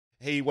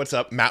Hey, what's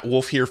up? Matt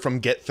Wolf here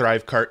from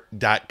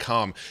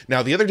GetThrivecart.com.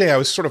 Now, the other day I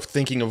was sort of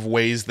thinking of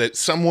ways that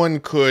someone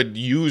could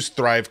use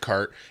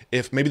Thrivecart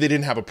if maybe they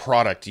didn't have a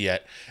product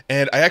yet.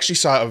 And I actually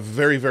saw a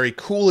very, very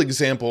cool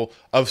example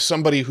of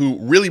somebody who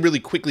really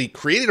quickly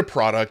created a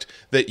product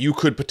that you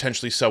could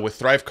potentially sell with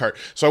Thrivecart.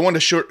 So I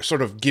wanted to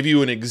sort of give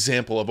you an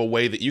example of a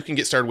way that you can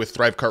get started with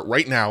Thrivecart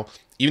right now,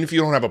 even if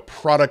you don't have a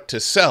product to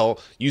sell,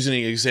 using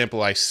the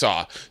example I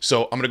saw.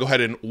 So I'm gonna go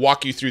ahead and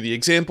walk you through the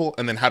example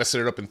and then how to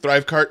set it up in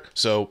Thrivecart.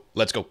 So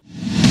let's go.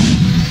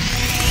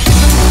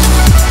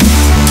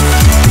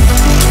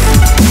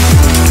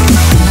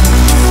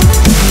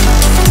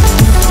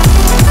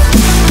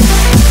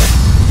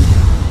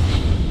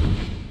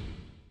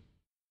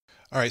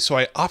 All right, so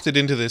I opted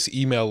into this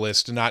email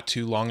list not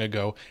too long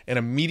ago, and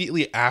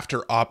immediately after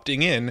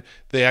opting in,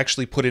 they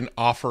actually put an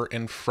offer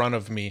in front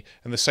of me.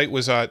 And the site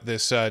was at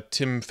this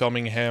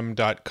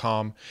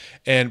timfelmingham.com.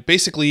 And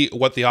basically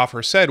what the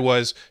offer said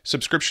was,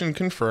 subscription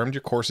confirmed,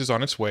 your course is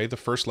on its way. The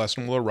first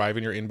lesson will arrive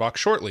in your inbox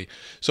shortly.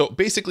 So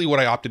basically what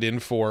I opted in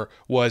for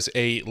was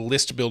a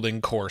list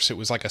building course. It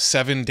was like a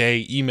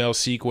 7-day email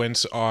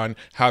sequence on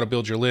how to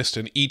build your list,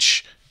 and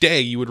each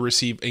day you would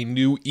receive a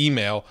new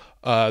email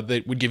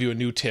that would give you a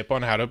new tip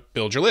on how to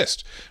build your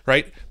list,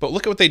 right? But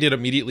look at what they did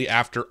immediately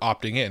after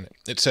opting in.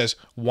 It says,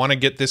 want to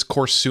get this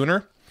course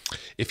sooner?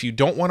 If you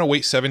don't want to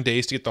wait 7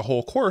 days to get the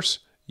whole course,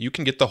 you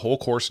can get the whole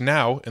course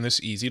now in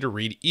this easy to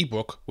read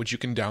ebook, which you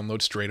can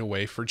download straight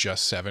away for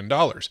just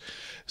 $7.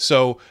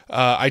 So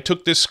I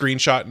took this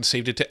screenshot and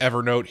saved it to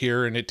Evernote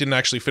here, and it didn't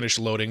actually finish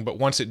loading, but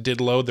once it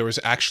did load, there was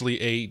actually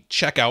a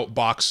checkout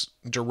box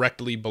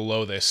directly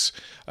below this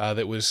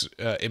that was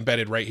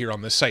embedded right here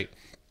on this site.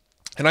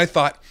 And I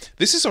thought,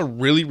 this is a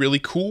really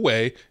cool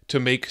way to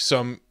make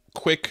some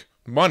quick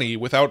money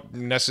without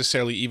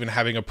necessarily even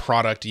having a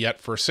product yet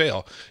for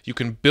sale. You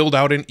can build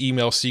out an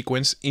email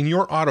sequence in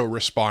your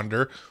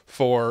autoresponder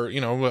for,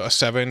 a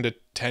 7 to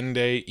 10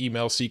 day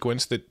email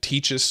sequence that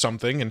teaches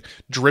something and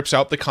drips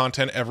out the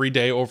content every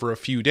day over a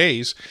few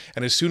days.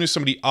 And as soon as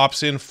somebody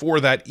opts in for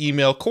that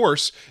email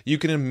course, you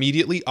can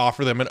immediately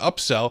offer them an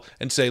upsell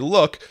and say,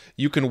 look,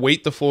 you can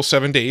wait the full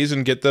 7 days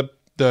and get the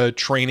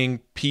training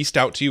pieced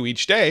out to you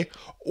each day,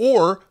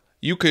 or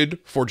you could,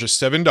 for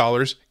just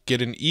 $7,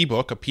 get an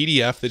ebook, a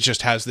PDF that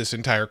just has this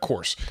entire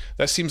course.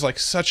 That seems like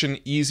such an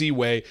easy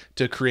way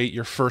to create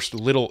your first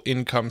little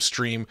income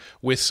stream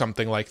with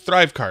something like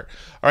Thrivecart.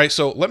 All right,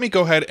 so let me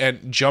go ahead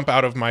and jump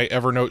out of my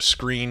Evernote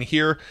screen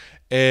here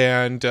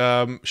and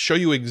show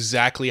you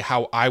exactly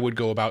how I would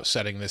go about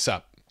setting this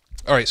up.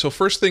 All right, so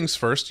first things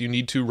first, you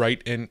need to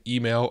write an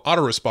email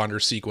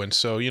autoresponder sequence.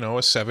 So,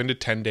 a 7 to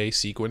 10 day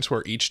sequence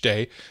where each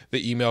day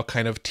the email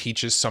kind of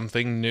teaches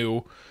something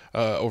new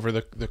over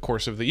the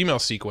course of the email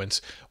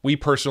sequence. We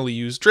personally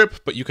use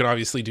Drip, but you can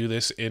obviously do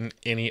this in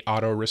any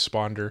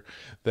autoresponder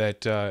that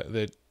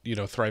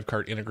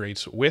Thrivecart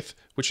integrates with,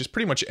 which is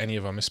pretty much any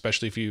of them,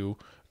 especially if you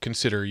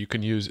consider you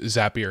can use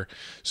Zapier.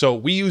 So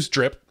we use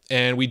Drip,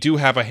 and we do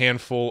have a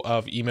handful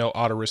of email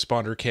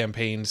autoresponder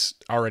campaigns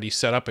already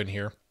set up in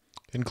here,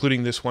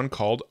 including this one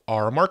called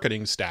Our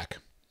Marketing Stack.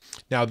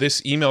 Now,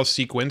 this email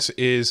sequence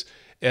is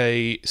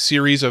a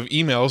series of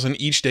emails, and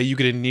each day you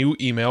get a new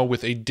email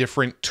with a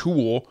different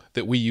tool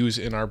that we use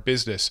in our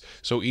business.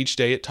 So each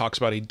day it talks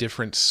about a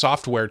different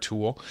software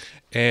tool.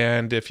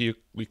 And if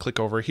we click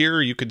over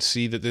here, you can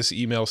see that this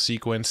email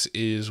sequence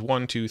is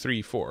 1, 2,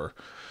 3, 4.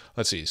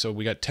 Let's see. So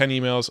we got 10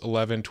 emails,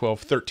 11, 12,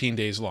 13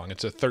 days long.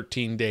 It's a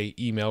 13-day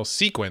email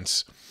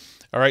sequence.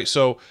 All right.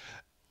 So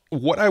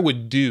what I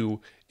would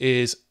do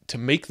is, to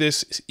make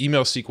this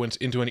email sequence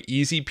into an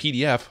easy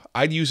PDF,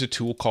 I'd use a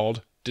tool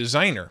called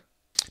Designer.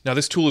 Now,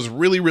 this tool is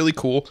really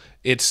cool.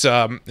 I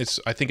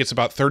think it's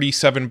about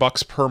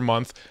 $37 per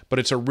month, but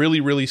it's a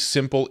really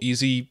simple,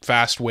 easy,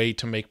 fast way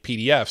to make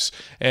PDFs.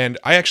 And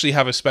I actually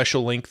have a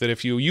special link that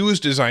if you use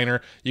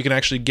Designer, you can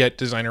actually get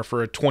Designer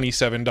for a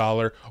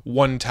 $27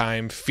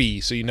 one-time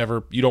fee. So you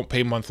don't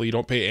pay monthly, you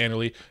don't pay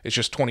annually. It's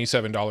just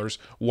 $27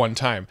 one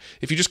time.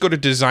 If you just go to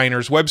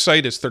Designer's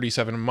website, it's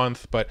 $37 a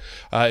month. But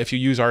if you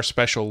use our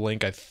special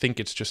link, I think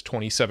it's just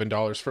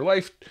 $27 for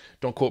life.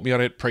 Don't quote me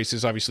on it.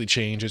 Prices obviously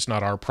change. It's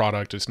not our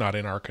product. It's not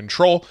in our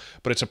control,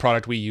 but it's a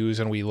product we use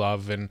and we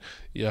love, and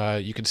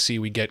you can see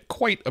we get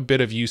quite a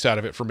bit of use out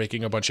of it for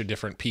making a bunch of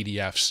different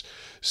PDFs.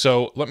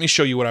 So let me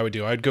show you what I would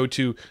do. I'd go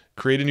to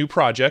create a new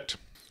project.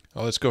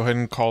 Let's go ahead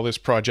and call this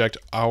project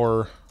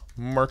Our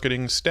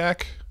Marketing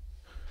Stack,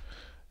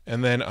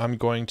 and then I'm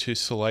going to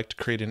select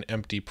create an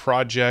empty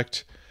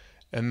project.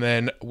 And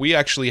then we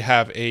actually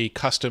have a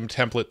custom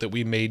template that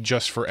we made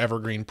just for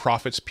Evergreen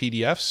Profits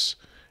PDFs.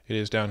 It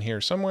is down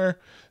here somewhere.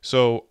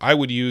 So I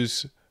would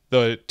use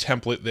the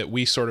template that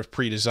we sort of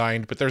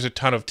pre-designed, but there's a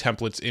ton of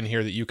templates in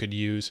here that you could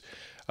use.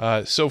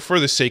 So for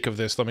the sake of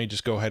this, let me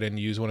just go ahead and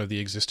use one of the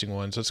existing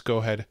ones. Let's go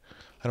ahead.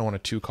 I don't want a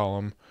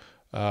 2-column.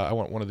 I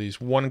want one of these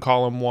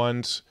 1-column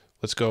ones.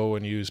 Let's go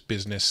and use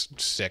Business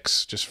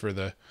 6 just for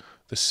the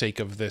sake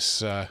of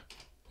this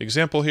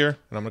example here.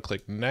 And I'm going to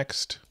click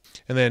Next.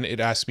 And then it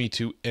asks me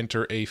to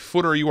enter a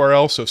footer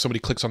URL. So if somebody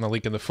clicks on the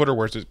link in the footer,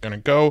 where's it going to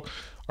go?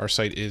 Our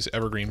site is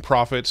Evergreen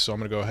Profits, so I'm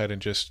going to go ahead and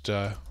just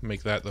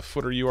make that the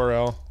footer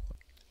URL.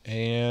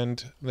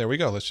 And there we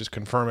go. Let's just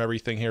confirm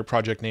everything here.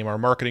 Project name, our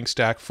marketing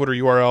stack, footer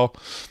URL,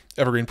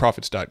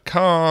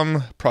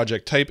 evergreenprofits.com,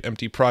 project type,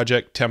 empty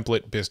project,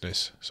 template,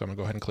 business. So I'm going to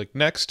go ahead and click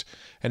next.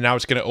 And now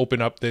it's going to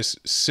open up this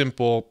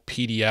simple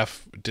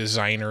PDF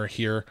designer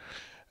here.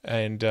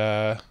 And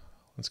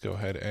let's go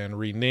ahead and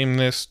rename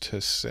this to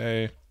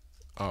say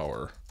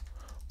our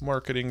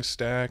marketing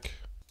stack,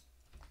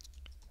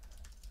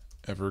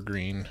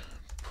 Evergreen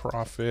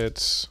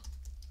Profits.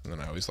 And then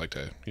I always like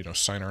to,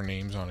 sign our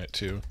names on it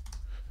too,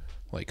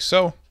 like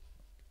so.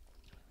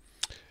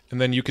 And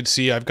then you can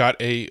see I've got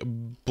a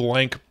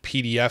blank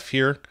PDF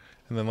here.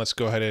 And then let's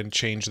go ahead and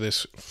change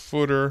this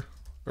footer,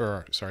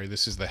 or sorry,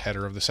 this is the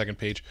header of the second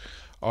page,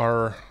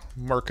 our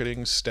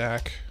marketing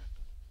stack.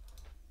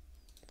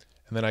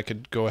 And then I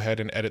could go ahead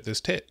and edit this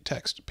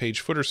text,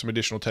 page footer, some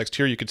additional text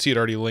here. You can see it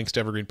already links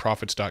to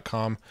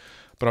evergreenprofits.com,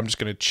 but I'm just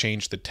going to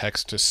change the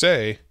text to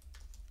say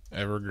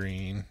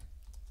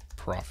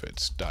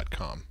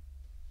evergreenprofits.com.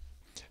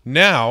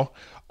 Now,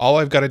 all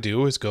I've got to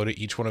do is go to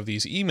each one of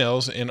these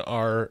emails in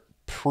our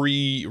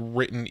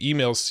pre-written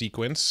email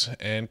sequence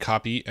and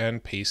copy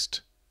and paste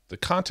the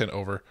content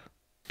over.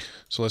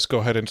 So let's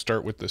go ahead and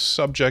start with the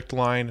subject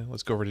line.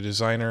 Let's go over to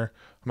designer.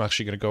 I'm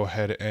actually going to go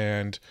ahead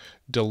and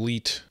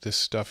delete this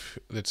stuff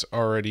that's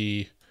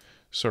already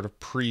sort of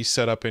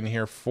pre-set up in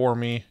here for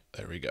me.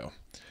 There we go.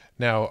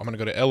 Now I'm going to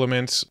go to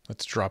elements.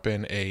 Let's drop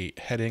in a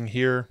heading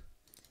here.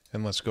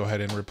 And let's go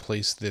ahead and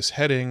replace this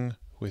heading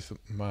with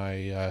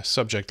my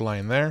subject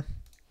line there.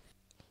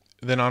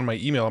 Then on my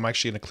email, I'm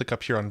actually going to click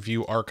up here on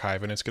View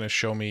Archive, and it's going to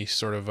show me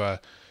sort of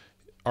a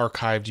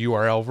archived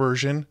URL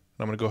version.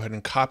 I'm going to go ahead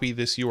and copy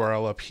this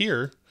URL up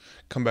here,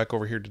 come back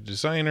over here to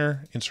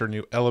Designer, insert a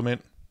new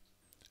element,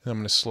 and I'm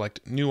going to select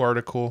New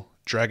Article,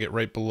 drag it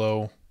right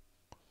below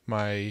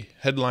my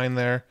headline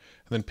there,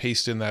 and then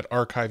paste in that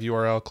archive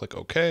URL, click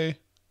OK.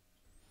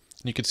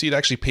 And you can see it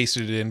actually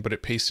pasted it in, but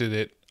it pasted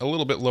it a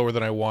little bit lower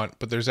than I want.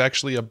 But there's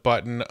actually a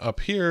button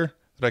up here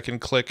that I can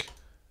click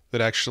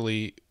that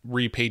actually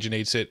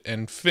repaginates it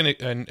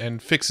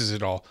and fixes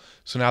it all.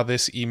 So now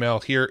this email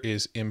here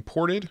is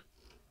imported.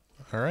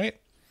 All right.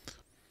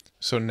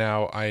 So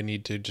now I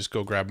need to just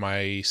go grab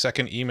my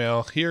second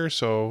email here.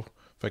 So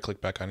if I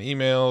click back on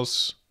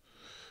emails,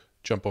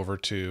 jump over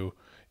to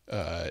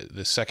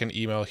the second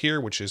email here,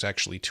 which is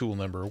actually tool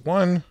number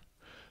 1,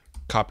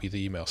 copy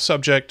the email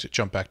subject,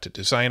 jump back to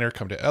designer,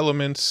 come to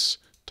elements,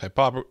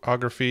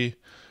 typography,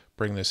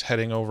 bring this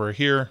heading over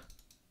here,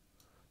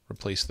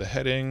 replace the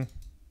heading.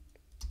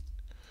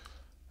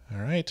 All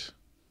right,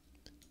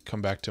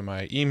 come back to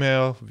my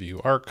email,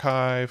 view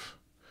archive,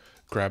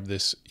 grab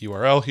this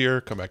URL here,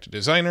 come back to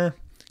designer,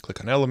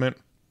 click on element,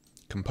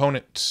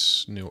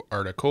 components, new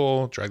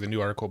article, drag the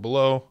new article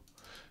below,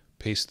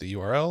 paste the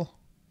URL,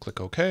 click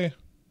OK.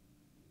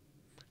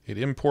 It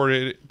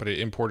imported it, but it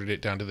imported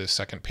it down to this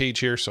second page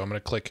here. So I'm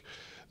going to click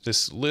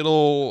this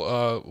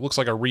little, looks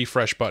like a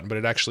refresh button, but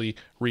it actually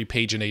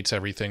repaginates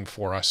everything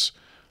for us.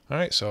 All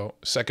right, so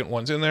second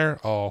one's in there.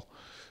 I'll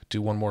do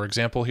one more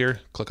example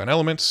here. Click on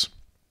elements,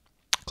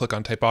 click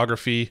on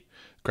typography,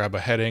 grab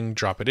a heading,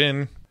 drop it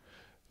in.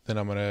 Then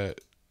I'm going to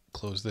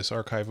close this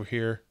archive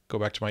here, go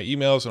back to my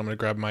emails, and I'm going to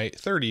grab my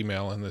third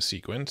email in the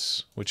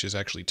sequence, which is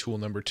actually tool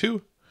number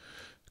 2.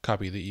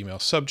 Copy the email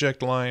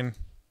subject line,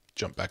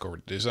 jump back over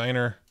to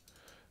designer,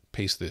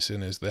 paste this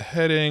in as the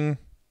heading,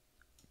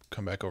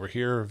 come back over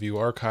here, view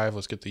archive.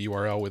 Let's get the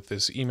URL with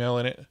this email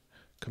in it.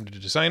 Come to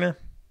designer,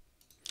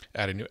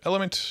 add a new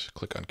element,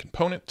 click on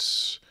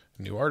components,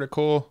 new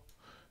article,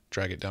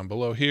 drag it down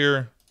below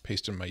here,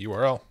 paste in my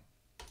URL,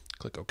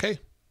 click OK.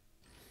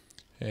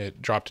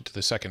 It dropped it to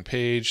the second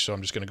page, so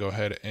I'm just going to go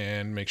ahead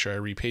and make sure I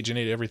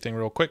repaginate everything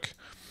real quick.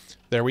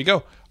 There we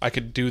go. I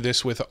could do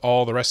this with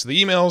all the rest of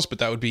the emails, but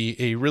that would be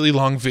a really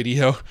long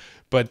video.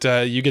 But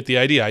you get the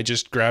idea. I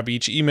just grab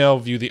each email,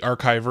 view the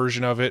archive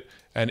version of it,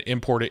 and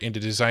import it into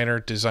Designer.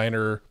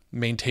 Designer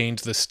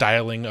maintains the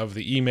styling of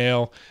the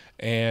email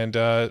and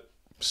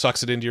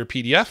sucks it into your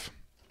PDF,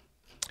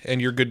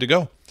 and you're good to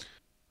go.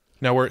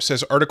 Now where it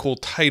says article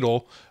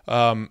title,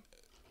 one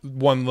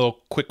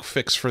little quick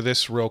fix for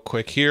this real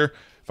quick here.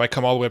 If I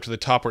come all the way up to the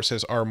top where it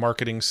says our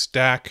marketing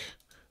stack,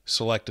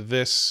 select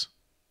this.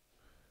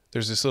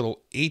 There's this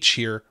little H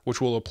here,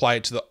 which will apply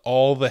it to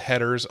all the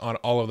headers on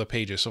all of the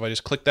pages. So if I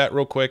just click that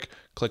real quick,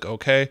 click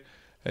OK,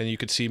 and you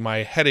can see my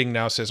heading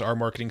now says our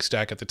marketing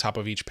stack at the top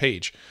of each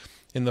page.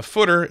 In the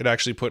footer, it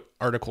actually put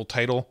article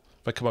title.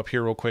 If I come up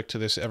here real quick to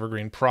this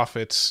Evergreen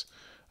Profits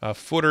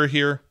footer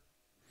here,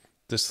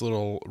 this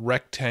little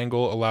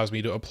rectangle allows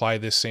me to apply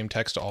this same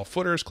text to all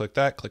footers. Click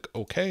that, click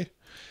OK.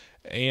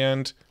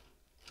 And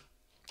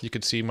you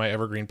can see my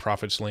Evergreen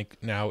Profits link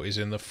now is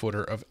in the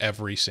footer of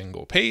every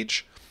single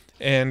page.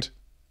 And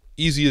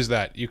easy as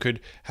that. You could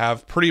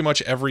have pretty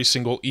much every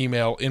single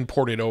email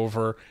imported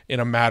over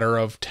in a matter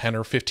of 10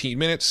 or 15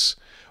 minutes.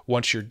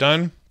 Once you're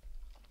done,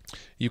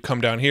 you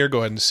come down here, go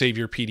ahead and save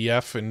your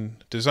PDF in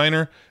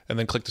Designer, and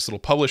then click this little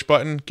publish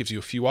button. Gives you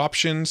a few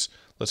options.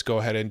 Let's go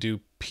ahead and do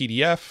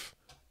PDF.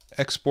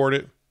 export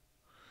it.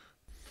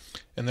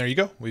 And there you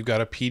go. We've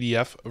got a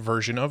PDF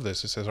version of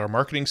this. It says our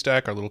marketing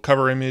stack, our little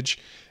cover image,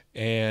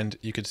 and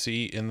you can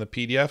see in the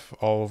PDF,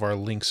 all of our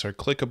links are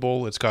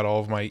clickable. It's got all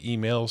of my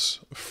emails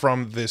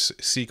from this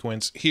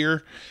sequence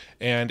here,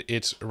 and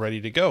it's ready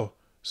to go.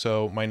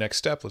 So my next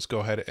step, let's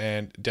go ahead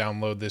and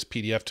download this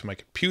PDF to my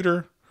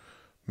computer,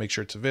 make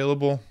sure it's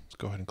available. Let's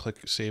go ahead and click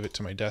save it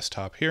to my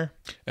desktop here.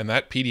 And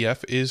that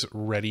PDF is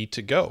ready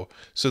to go.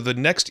 So the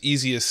next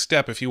easiest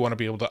step, if you want to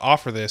be able to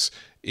offer this,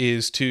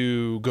 is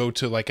to go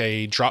to like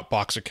a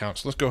Dropbox account.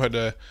 So let's go ahead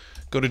and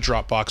go to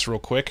Dropbox real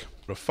quick.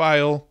 Go to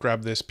File,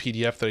 grab this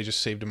PDF that I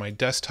just saved to my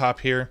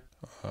desktop here.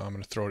 I'm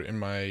going to throw it in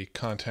my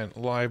content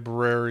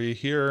library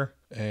here,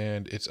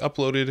 and it's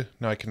uploaded.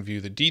 Now I can view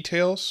the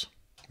details.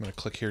 I'm going to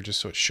click here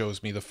just so it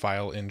shows me the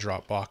file in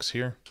Dropbox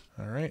here.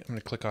 All right, I'm going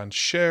to click on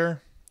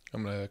share.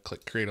 I'm going to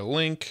click create a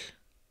link.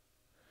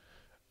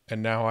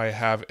 And now I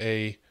have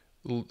a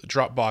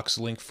Dropbox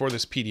link for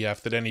this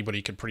PDF that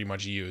anybody could pretty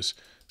much use.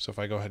 So if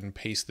I go ahead and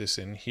paste this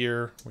in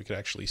here, we could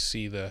actually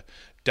see the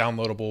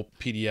downloadable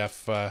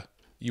PDF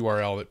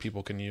URL that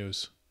people can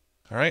use.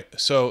 All right,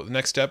 so the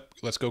next step,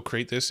 let's go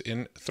create this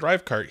in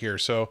Thrivecart here.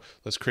 So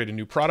let's create a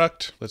new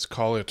product. Let's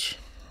call it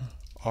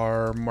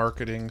our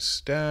marketing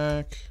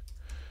stack.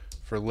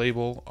 For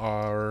label,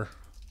 our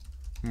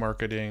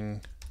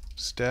marketing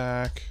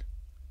stack.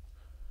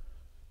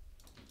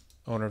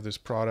 Owner of this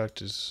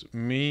product is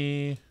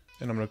me.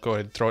 And I'm going to go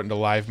ahead and throw it into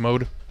live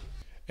mode.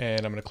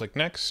 And I'm going to click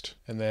next.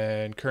 And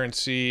then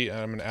currency,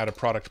 I'm going to add a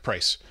product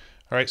price.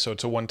 All right, so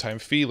it's a one-time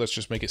fee. Let's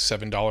just make it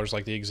 $7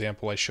 like the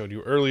example I showed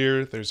you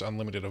earlier. There's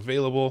unlimited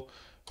available.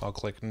 I'll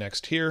click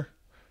next here.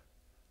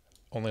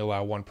 Only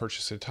allow one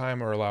purchase at a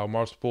time or allow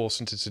multiple.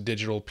 Since it's a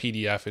digital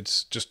PDF,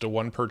 it's just a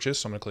one purchase.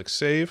 So I'm going to click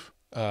save.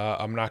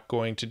 I'm not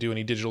going to do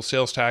any digital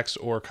sales tax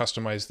or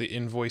customize the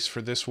invoice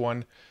for this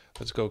one.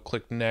 Let's go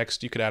click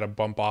next. You could add a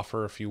bump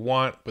offer if you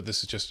want, but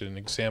this is just an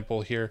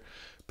example here.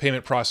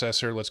 Payment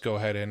processor, let's go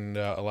ahead and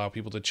allow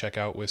people to check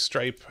out with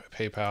Stripe,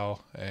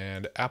 PayPal,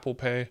 and Apple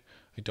Pay.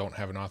 I don't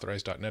have an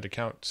authorized.net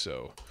account,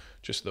 so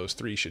just those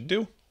three should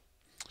do.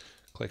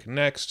 Click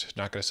next.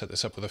 Not going to set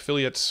this up with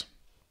affiliates.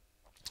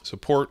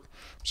 Support, I'm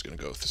just going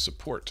to go with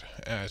support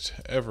at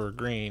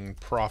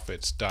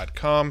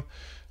evergreenprofits.com.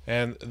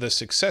 And the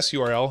success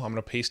URL, I'm going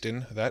to paste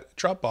in that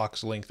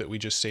Dropbox link that we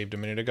just saved a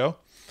minute ago.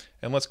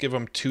 And let's give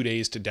them 2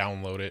 days to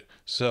download it.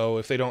 So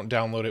if they don't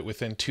download it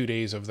within 2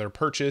 days of their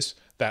purchase,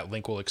 that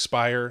link will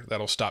expire.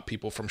 That'll stop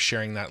people from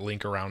sharing that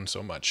link around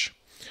so much.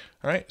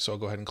 All right, so I'll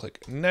go ahead and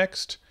click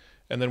next.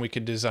 And then we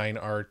could design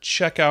our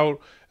checkout.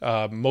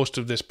 Most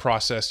of this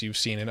process you've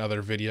seen in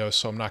other videos,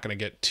 so I'm not going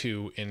to get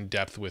too in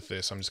depth with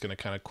this. I'm just going to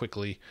kind of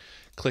quickly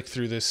click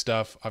through this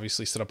stuff.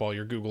 Obviously set up all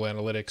your Google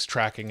Analytics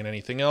tracking and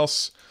anything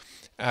else.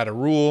 Add a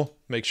rule,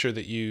 make sure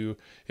that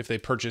if they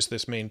purchase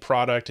this main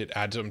product, it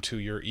adds them to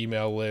your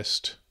email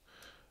list,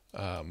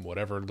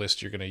 whatever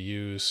list you're going to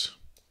use.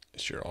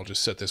 Sure, I'll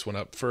just set this one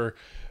up for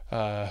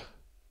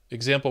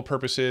example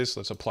purposes.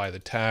 Let's apply the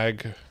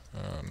tag,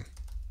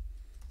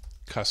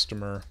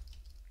 customer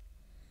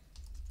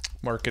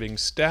marketing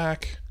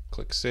stack,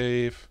 click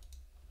save,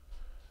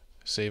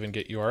 save and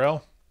get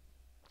URL.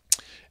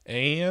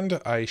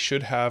 And I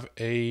should have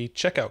a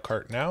checkout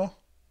cart now.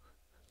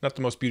 Not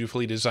the most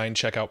beautifully designed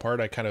checkout part.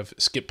 I kind of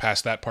skip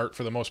past that part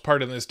for the most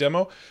part in this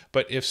demo.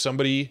 But if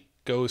somebody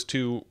goes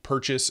to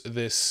purchase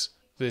this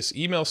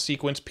email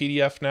sequence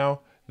PDF now,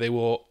 they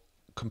will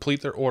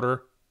complete their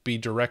order, be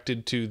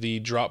directed to the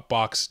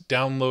Dropbox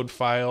download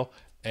file,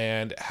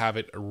 and have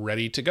it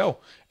ready to go.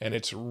 And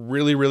it's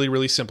really, really,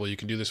 really simple. You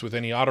can do this with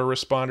any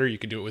autoresponder. You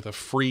can do it with a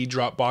free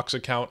Dropbox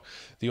account.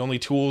 The only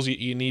tools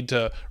you need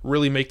to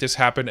really make this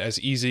happen as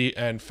easy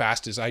and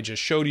fast as I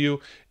just showed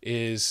you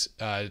is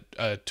a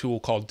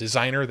tool called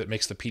Designer that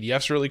makes the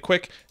PDFs really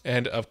quick.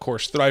 And of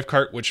course,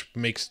 Thrivecart, which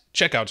makes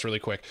checkouts really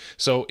quick.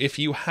 So if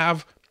you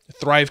have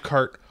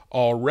Thrivecart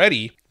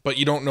already, but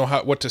you don't know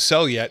what to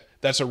sell yet,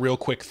 that's a real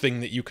quick thing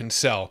that you can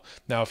sell.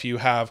 Now, if you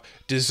have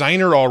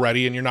Designer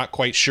already and you're not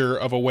quite sure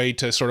of a way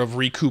to sort of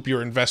recoup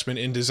your investment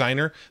in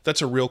Designer,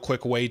 that's a real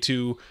quick way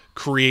to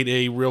create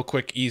a real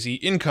quick, easy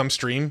income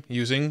stream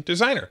using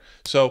Designer.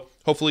 So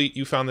hopefully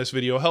you found this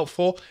video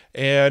helpful,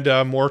 and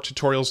more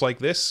tutorials like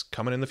this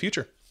coming in the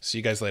future. See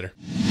you guys later.